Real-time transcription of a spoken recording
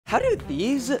How do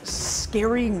these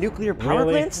scary nuclear power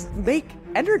plants make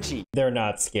energy? They're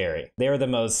not scary. They are the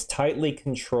most tightly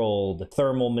controlled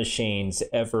thermal machines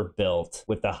ever built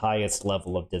with the highest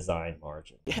level of design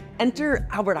margin. Enter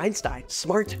Albert Einstein,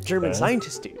 smart German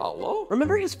scientist dude. Hello?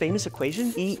 Remember his famous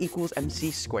equation, E equals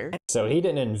mc squared? So he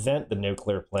didn't invent the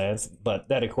nuclear plants, but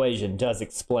that equation does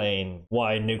explain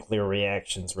why nuclear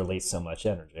reactions release so much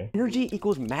energy. Energy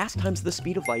equals mass times the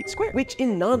speed of light squared, which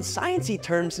in non-sciencey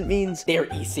terms means there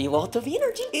is a lot of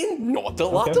energy and not a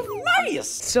lot of mass.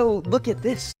 So look at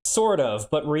this. Sort of,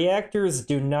 but reactors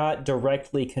do not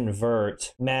directly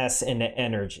convert mass into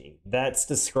energy. That's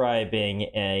describing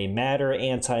a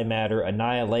matter-antimatter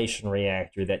annihilation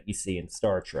reactor that you see in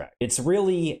Star Trek. It's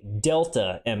really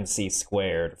delta mc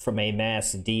squared from a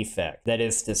mass defect, that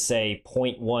is to say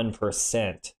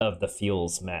 0.1% of the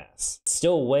fuel's mass.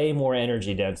 Still way more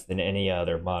energy dense than any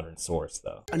other modern source,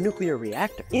 though. A nuclear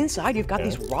reactor. Inside, you've got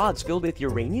these rods filled with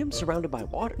uranium surrounded by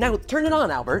water. Now, turn it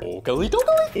on, Albert.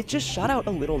 It just shot out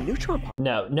a little neutron pulse.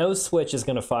 No switch is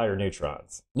going to fire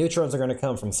neutrons. Neutrons are going to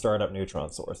come from startup neutron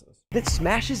sources. That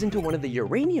smashes into one of the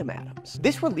uranium atoms.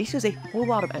 This releases a whole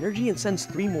lot of energy and sends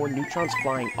 3 more neutrons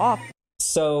flying off.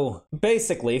 So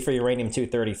basically for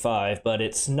uranium-235, but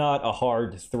it's not a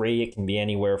hard 3, it can be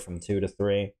anywhere from 2 to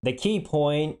 3. The key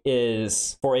point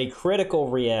is, for a critical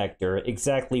reactor,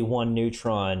 exactly 1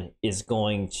 neutron is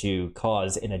going to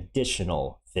cause an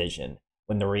additional fission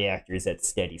when the reactor is at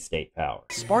steady state power,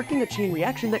 sparking a chain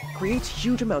reaction that creates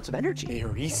huge amounts of energy.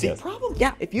 There is a problem.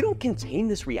 Yeah, if you don't contain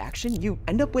this reaction, you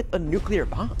end up with a nuclear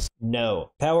bomb.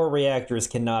 No, power reactors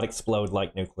cannot explode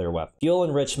like nuclear weapons. Fuel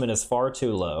enrichment is far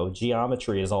too low,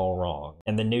 geometry is all wrong,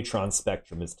 and the neutron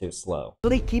spectrum is too slow. So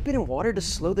they keep it in water to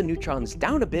slow the neutrons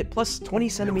down a bit, plus 20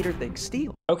 centimeter thick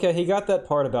steel. Okay, he got that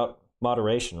part about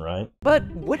moderation, right? But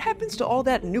what happens to all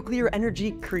that nuclear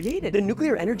energy created? The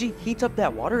nuclear energy heats up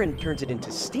that water and turns it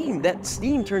into steam. That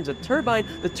steam turns a turbine,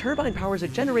 the turbine powers a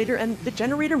generator, and the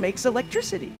generator makes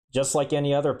electricity. Just like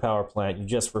any other power plant, you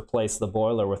just replace the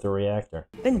boiler with a reactor.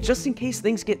 Then just in case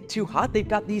things get too hot, they've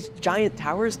got these giant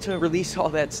towers to release all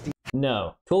that steam.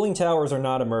 No, cooling towers are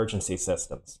not emergency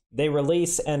systems. They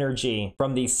release energy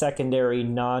from the secondary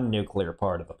non-nuclear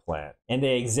part of the plant, and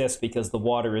they exist because the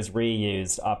water is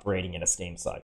reused operating in a steam cycle.